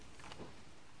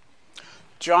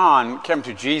John came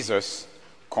to Jesus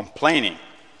complaining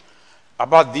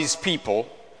about these people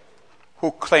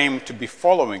who claim to be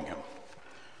following him.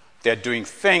 They're doing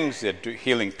things,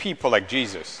 healing people like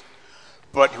Jesus,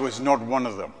 but he was not one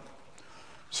of them.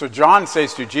 So John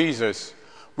says to Jesus,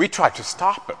 we tried to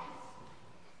stop him.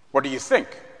 What do you think?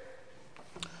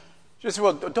 Jesus said,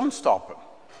 well, don't stop him.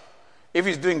 If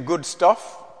he's doing good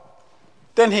stuff,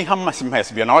 then he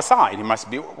must be on our side. He must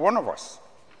be one of us.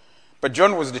 But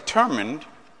John was determined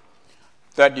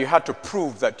that you had to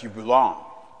prove that you belong.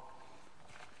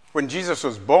 When Jesus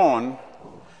was born,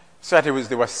 said there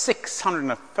were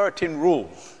 613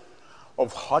 rules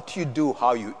of what you do,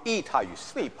 how you eat, how you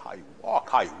sleep, how you walk,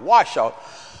 how you wash out.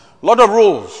 A lot of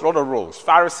rules.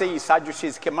 Pharisees,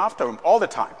 Sadducees came after him all the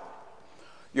time.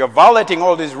 You're violating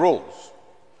all these rules.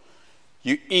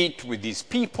 You eat with these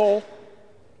people.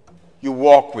 You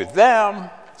walk with them.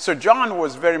 So John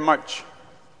was very much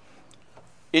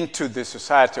into the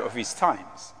society of his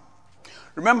times.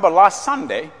 Remember last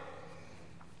Sunday,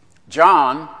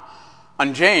 John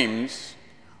and James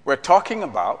were talking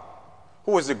about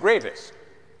who was the greatest.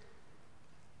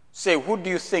 Say, who do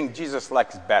you think Jesus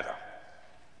likes better?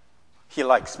 He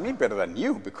likes me better than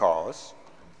you because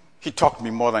he taught me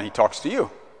more than he talks to you.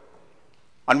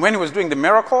 And when he was doing the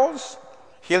miracles,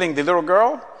 healing the little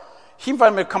girl, he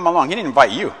invited me to come along. He didn't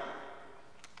invite you.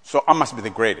 So I must be the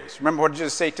greatest. Remember what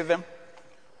Jesus said to them?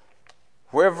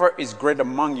 Whoever is great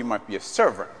among you must be a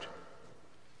servant.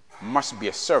 Must be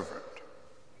a servant.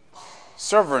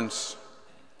 Servants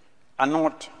are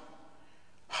not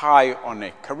high on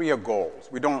a career goals.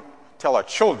 We don't tell our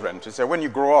children to say, when you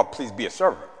grow up, please be a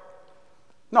servant.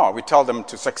 No, we tell them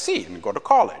to succeed and go to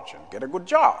college and get a good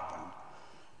job.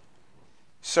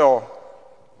 So,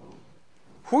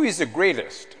 who is the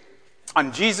greatest?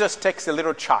 And Jesus takes a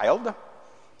little child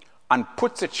and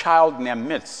puts a child in their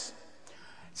midst.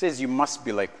 Says, you must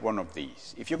be like one of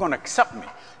these. If you're going to accept me.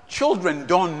 Children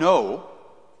don't know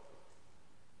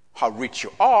how rich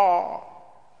you are,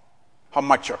 how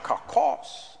much your car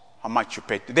costs, how much you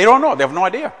pay. They don't know. They have no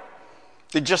idea.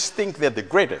 They just think they're the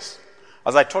greatest.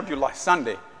 As I told you last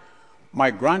Sunday,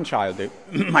 my grandchildren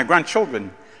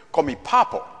call me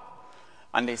Papo.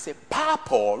 And they say,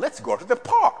 Papo, let's go to the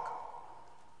park.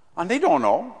 And they don't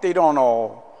know. They don't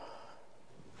know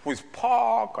whose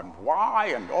park and why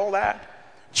and all that.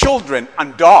 Children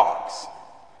and dogs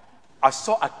are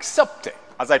so accepting,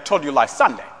 as I told you last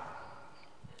Sunday.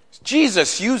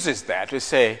 Jesus uses that to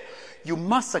say, you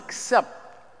must accept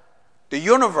the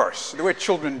universe the way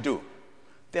children do.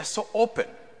 They're so open.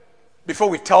 Before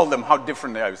we tell them how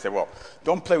different they are, we say, well,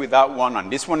 don't play with that one, and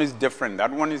this one is different,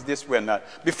 that one is this way and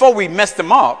that. Before we mess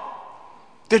them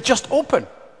up, they're just open.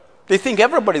 They think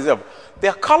everybody's up.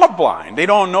 They're colorblind. They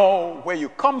don't know where you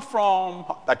come from,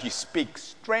 that you speak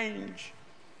strange.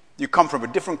 You come from a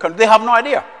different country. They have no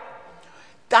idea.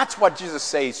 That's what Jesus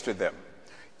says to them.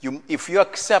 If you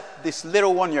accept this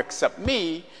little one, you accept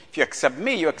me. If you accept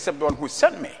me, you accept the one who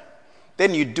sent me.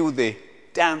 Then you do the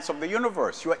dance of the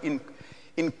universe. You are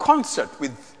in concert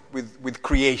with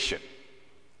creation.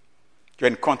 You're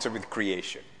in concert with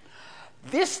creation.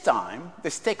 This time, the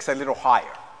stakes are a little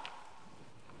higher.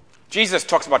 Jesus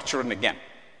talks about children again.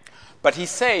 But he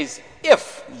says,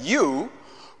 if you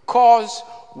cause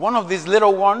one of these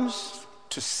little ones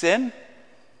to sin,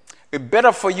 it's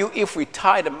better for you if we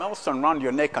tied a millstone around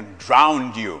your neck and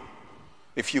drowned you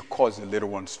if you cause the little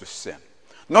ones to sin.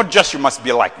 Not just you must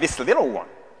be like this little one,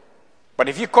 but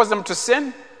if you cause them to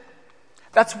sin,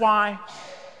 that's why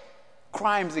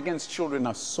crimes against children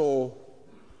are so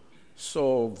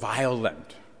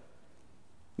violent.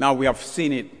 Now we have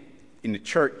seen it in the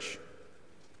church,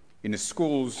 in the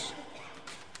schools,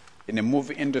 in the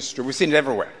movie industry. We've seen it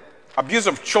everywhere. Abuse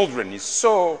of children is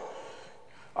so...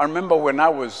 I remember when I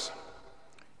was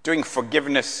doing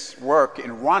forgiveness work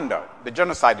in Rwanda, the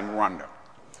genocide in Rwanda.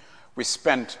 We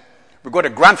got a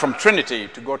grant from Trinity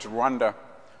to go to Rwanda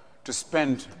to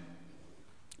spend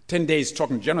 10 days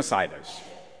talking to genociders,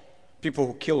 people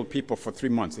who killed people for 3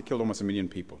 months. They killed almost 1 million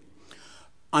people.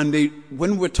 And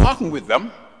when we were talking with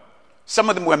them, some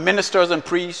of them were ministers and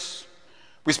priests.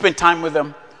 We spent time with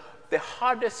them. The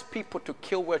hardest people to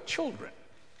kill were children.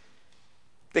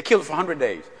 They killed for 100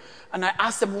 days. And I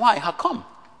asked them why. How come?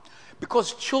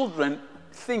 Because children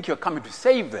think you're coming to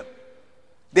save them.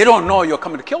 They don't know you're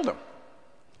coming to kill them.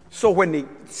 So when they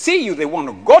see you, they want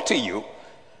to go to you,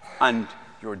 and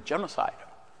you're a genocider.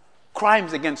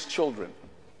 Crimes against children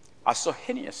are so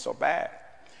heinous, so bad.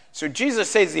 So Jesus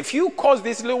says, if you cause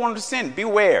this little one to sin,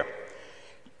 beware.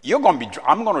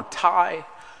 I'm going to tie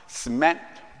cement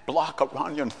block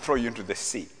around you and throw you into the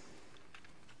sea.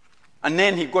 And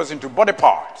then he goes into body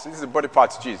parts. This is the body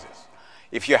parts of Jesus.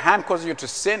 If your hand causes you to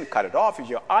sin, cut it off. If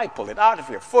your eye, pull it out. If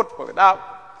your foot, pull it out.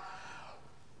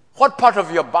 What part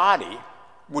of your body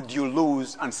would you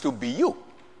lose and still be you?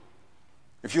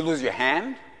 If you lose your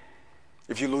hand,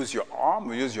 if you lose your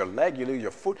arm, you lose your leg, you lose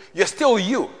your foot, you're still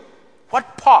you.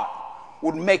 What part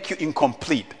would make you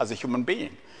incomplete as a human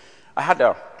being? I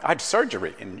had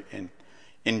surgery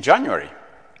in January.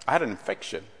 I had an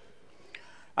infection,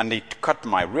 and they cut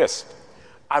my wrist.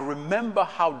 I remember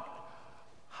how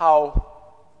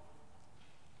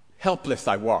helpless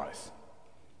I was.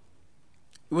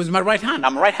 It was my right hand.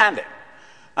 I'm right-handed.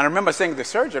 And I remember saying to the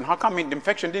surgeon, how come the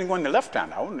infection didn't go in the left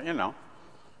hand?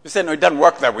 He said, no, it doesn't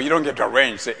work that way. You don't get to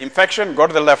arrange. Say, infection, go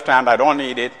to the left hand. I don't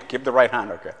need it. Keep the right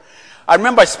hand, okay. I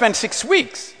remember I spent 6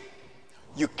 weeks.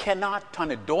 You cannot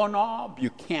turn a doorknob. You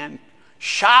can't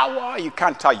shower. You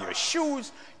can't tie your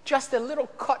shoes. Just a little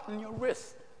cut in your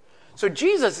wrist. So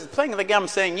Jesus is playing the game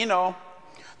saying,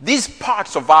 these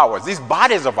parts of ours, these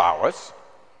bodies of ours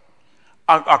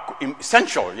are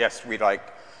essential. Yes, we like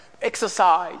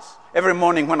exercise. Every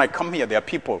morning when I come here, there are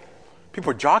people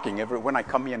jogging when I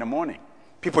come here in the morning.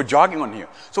 People jogging on here.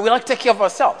 So we like to take care of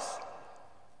ourselves.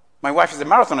 My wife is a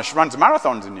marathoner. She runs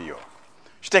marathons in New York.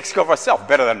 She takes care of herself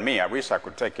better than me. I wish I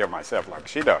could take care of myself like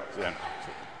she does.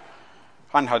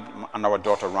 And our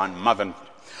daughter run mother.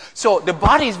 So the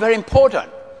body is very important.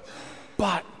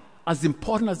 But as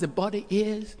important as the body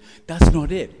is, that's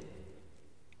not it.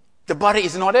 The body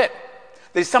is not it.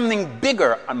 There's something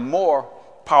bigger and more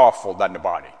powerful than the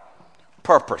body.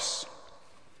 Purpose,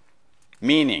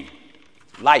 meaning,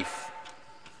 life.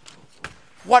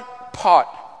 What part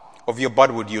of your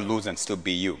body would you lose and still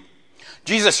be you?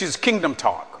 Jesus used kingdom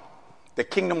talk. The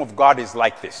kingdom of God is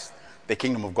like this. The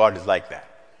kingdom of God is like that.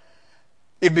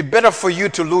 It'd be better for you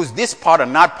to lose this part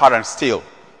and that part and still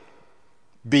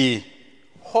be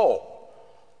whole,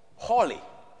 holy.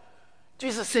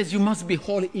 Jesus says you must be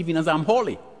holy even as I'm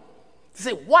holy. They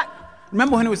say, what?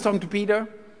 Remember when he was talking to Peter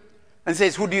and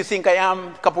says, who do you think I am?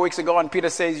 A couple weeks ago, and Peter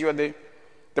says, you're the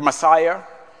Messiah.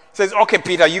 He says, okay,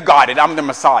 Peter, you got it. I'm the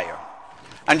Messiah.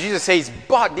 And Jesus says,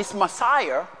 but this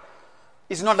Messiah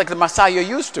is not like the Messiah you're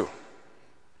used to.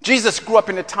 Jesus grew up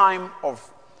in a time of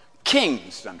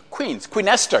kings and queens. Queen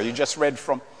Esther, you just read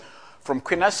from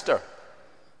Queen Esther,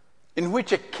 in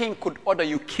which a king could order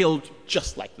you killed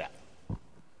just like that.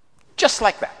 Just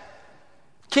like that.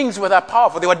 Kings were that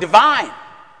powerful. They were divine.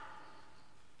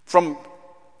 From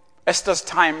Esther's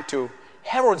time to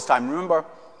Herod's time. Remember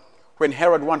when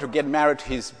Herod wanted to get married to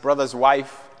his brother's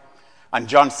wife and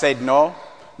John said no?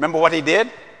 Remember what he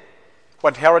did?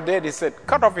 What Herod did? He said,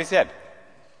 cut off his head.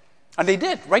 And they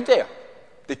did, right there.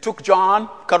 They took John,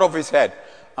 cut off his head,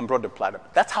 and brought the platter.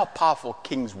 That's how powerful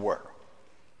kings were.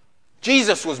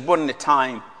 Jesus was born in a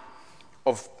time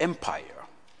of empire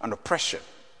and oppression.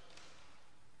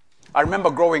 I remember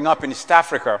growing up in East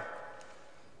Africa,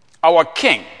 our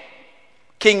king,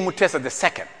 King Mutesa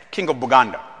II, king of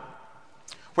Buganda,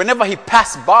 whenever he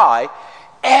passed by,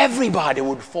 everybody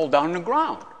would fall down on the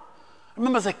ground. I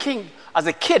remember as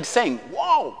a kid saying,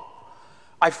 whoa.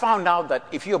 I found out that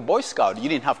if you're a Boy Scout, you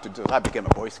didn't have to do that. I became a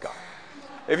Boy Scout.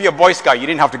 If you're a Boy Scout, you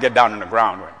didn't have to get down on the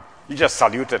ground. You just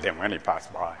saluted him when he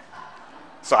passed by.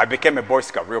 So I became a Boy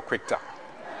Scout real quick time.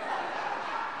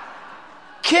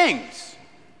 Kings,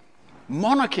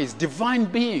 monarchies, divine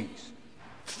beings,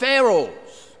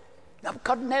 pharaohs,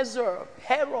 Nebuchadnezzar,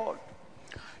 Herod.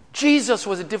 Jesus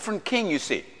was a different king, you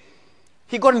see.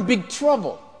 He got in big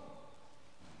trouble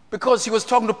because he was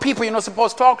talking to people you're not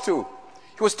supposed to talk to.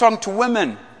 He was talking to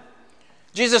women.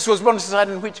 Jesus was born in a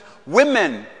society in which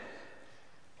women's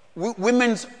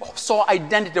sole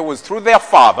identity was through their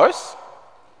fathers,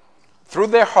 through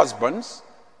their husbands.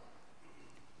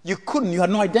 You had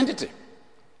no identity.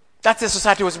 That's the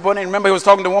society he was born in. Remember he was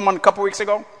talking to a woman a couple weeks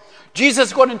ago?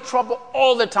 Jesus got in trouble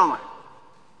all the time.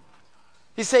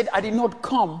 He said, I did not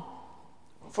come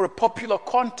for a popular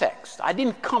context. I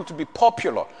didn't come to be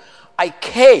popular. I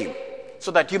came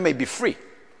so that you may be free.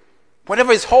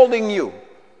 Whatever is holding you,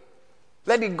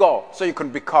 let it go so you can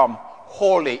become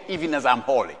holy even as I'm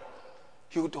holy.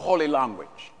 Holy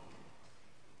language.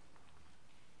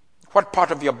 What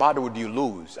part of your body would you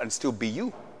lose and still be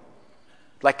you?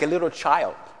 Like a little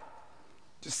child.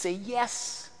 To say,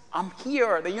 yes, I'm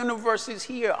here. The universe is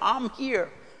here. I'm here.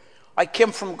 I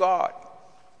came from God.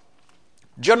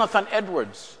 Jonathan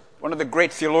Edwards, one of the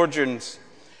great theologians,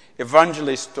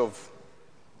 evangelist of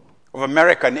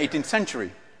America in the 18th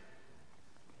century.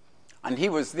 And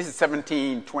this is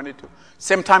 1722.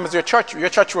 Same time as your church. Your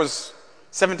church was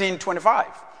 1725.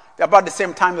 About the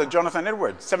same time as Jonathan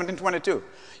Edwards, 1722.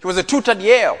 He was a tutor at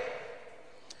Yale.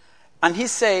 And he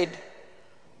said,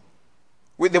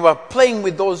 They were playing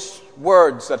with those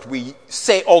words that we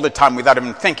say all the time without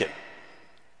even thinking.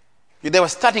 They were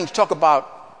starting to talk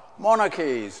about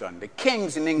monarchies and the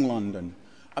kings in England and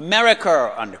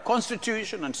America and the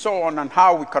Constitution and so on, and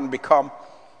how we can become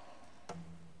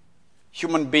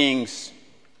human beings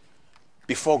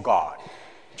before God.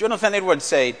 Jonathan Edwards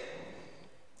said,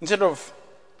 instead of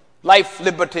life,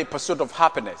 liberty, pursuit of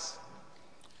happiness,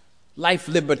 life,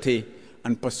 liberty,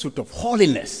 and pursuit of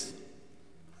holiness.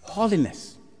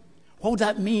 Holiness. What would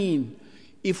that mean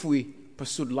if we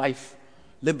pursued life,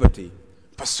 liberty,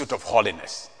 pursuit of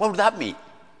holiness? What would that mean?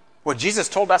 Well, Jesus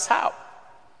told us how.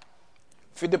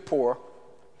 Feed the poor,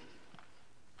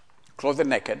 clothe the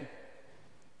naked,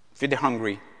 feed the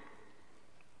hungry,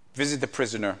 visit the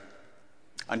prisoner,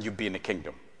 and you'll be in the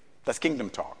kingdom. That's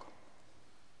kingdom talk.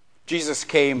 Jesus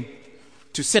came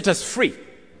to set us free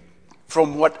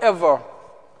from whatever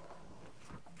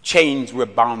chains we're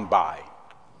bound by.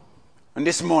 And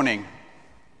this morning,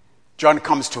 John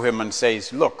comes to him and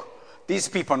says, look, these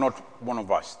people are not one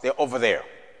of us. They're over there.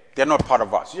 They're not part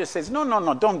of us. He just says,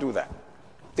 no, don't do that.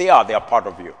 They are part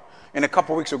of you. In a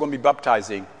couple of weeks, we're going to be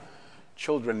baptizing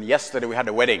children. Yesterday, we had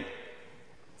a wedding.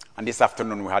 And this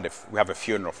afternoon, we have a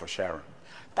funeral for Sharon.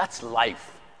 That's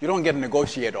life. You don't get to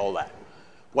negotiate all that.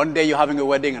 One day you're having a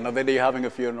wedding, another day you're having a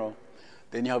funeral,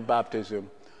 then you have baptism.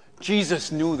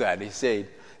 Jesus knew that. He said,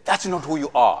 that's not who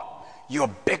you are. You're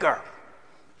bigger.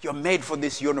 You're made for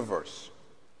this universe.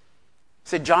 He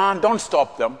said, John, don't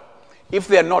stop them. If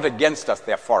they're not against us,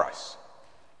 they're for us.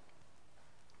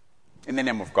 In the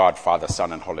name of God, Father,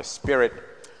 Son, and Holy Spirit,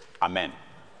 amen.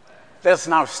 Let us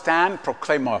now stand,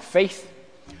 proclaim our faith.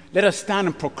 Let us stand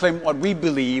and proclaim what we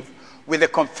believe with the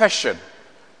confession,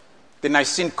 the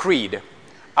Nicene Creed,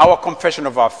 our confession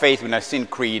of our faith, the Nicene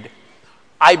Creed.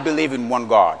 I believe in one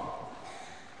God.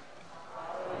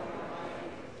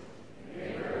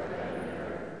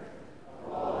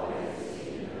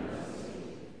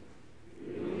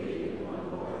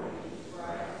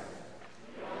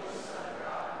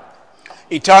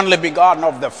 Eternally begotten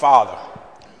of the Father,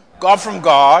 God from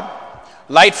God,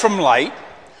 light from light,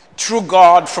 true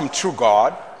God from true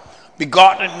God,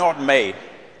 begotten and not made,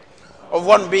 of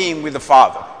one being with the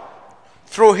Father.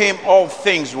 Through him all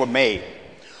things were made.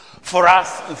 For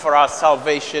us and for our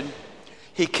salvation,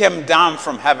 he came down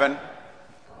from heaven.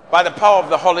 By the power of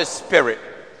the Holy Spirit,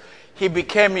 he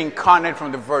became incarnate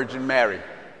from the Virgin Mary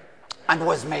and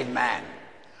was made man.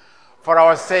 For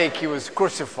our sake, he was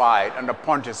crucified under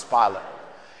Pontius Pilate.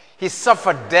 He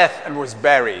suffered death and was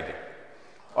buried.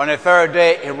 On the third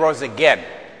day, he rose again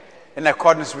in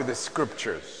accordance with the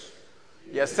Scriptures.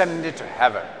 He ascended to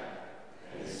heaven.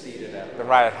 He is seated at the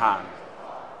right hand.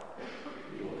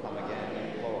 He will come again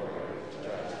in glory to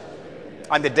judge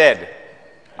and the dead,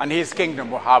 and his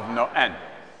kingdom will have no end.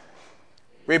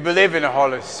 We believe in the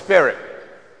Holy Spirit,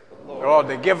 the Lord,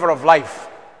 the giver of life,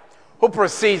 who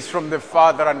proceeds from the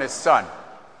Father and the Son.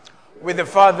 With the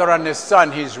Father and the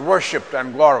Son, he is worshipped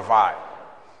and glorified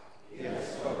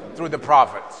through the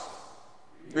prophets.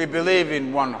 We believe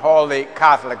in one holy,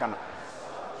 Catholic, and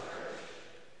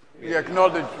we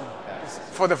acknowledge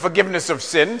for the forgiveness of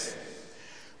sins.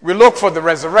 We look for the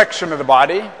resurrection of the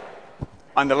body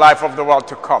and the life of the world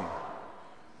to come.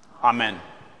 Amen.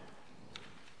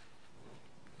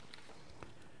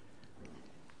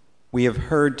 We have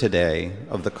heard today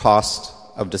of the cost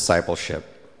of discipleship,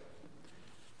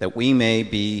 that we may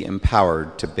be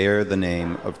empowered to bear the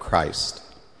name of Christ.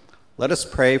 Let us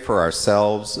pray for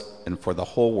ourselves and for the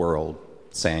whole world,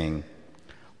 saying,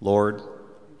 Lord,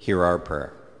 hear our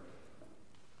prayer.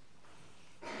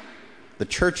 The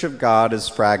Church of God is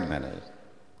fragmented.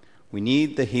 We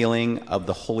need the healing of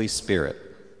the Holy Spirit.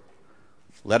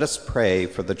 Let us pray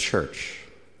for the Church.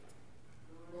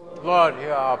 Lord,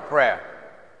 hear our prayer.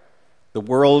 The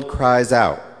world cries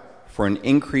out for an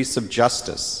increase of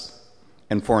justice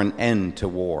and for an end to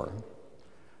war.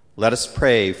 Let us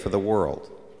pray for the world.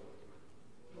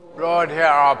 Lord, hear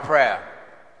our prayer.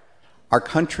 Our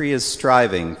country is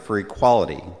striving for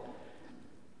equality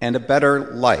and a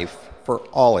better life for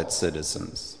all its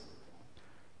citizens.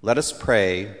 Let us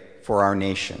pray for our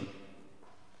nation.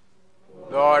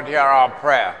 Lord, hear our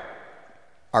prayer.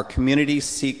 Our community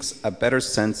seeks a better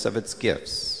sense of its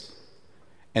gifts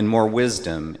and more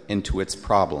wisdom into its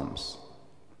problems.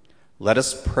 Let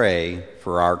us pray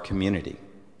for our community.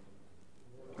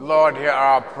 Lord, hear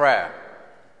our prayer.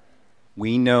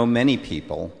 We know many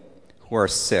people who are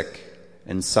sick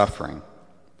and suffering,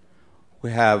 who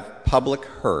have public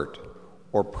hurt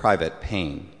or private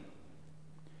pain.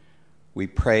 We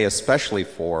pray especially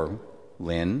for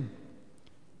Lynn,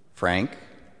 Frank,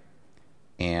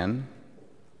 Anne,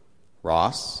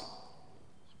 Ross,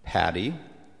 Patty,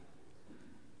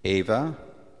 Ava,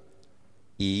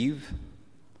 Eve,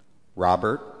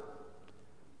 Robert,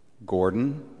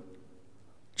 Gordon,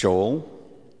 Joel,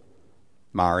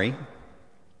 Mari,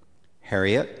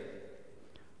 Harriet,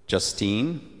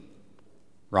 Justine,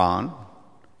 Ron,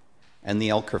 and the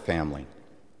Elker family.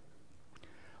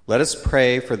 Let us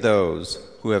pray for those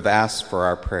who have asked for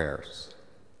our prayers.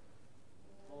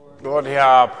 Lord, hear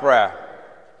our prayer.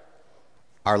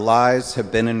 Our lives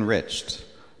have been enriched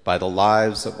by the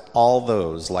lives of all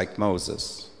those like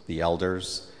Moses, the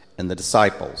elders, and the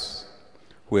disciples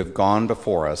who have gone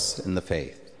before us in the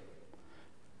faith.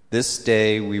 This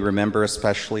day we remember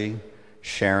especially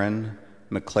Sharon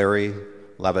McCleary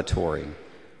Lavatori.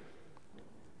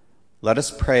 Let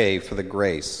us pray for the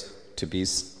grace to be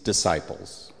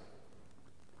disciples.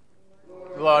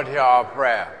 Lord, hear our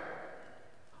prayer.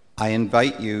 I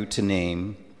invite you to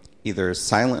name, either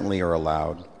silently or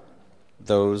aloud,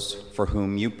 those for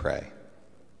whom you pray.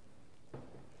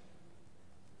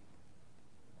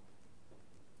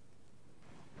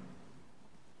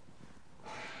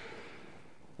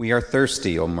 We are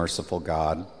thirsty, O merciful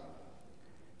God.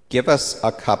 Give us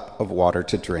a cup of water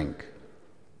to drink.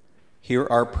 Hear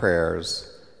our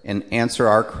prayers and answer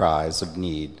our cries of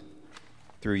need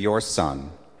through your Son,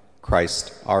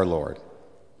 Christ our Lord.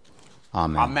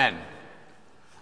 Amen. Amen.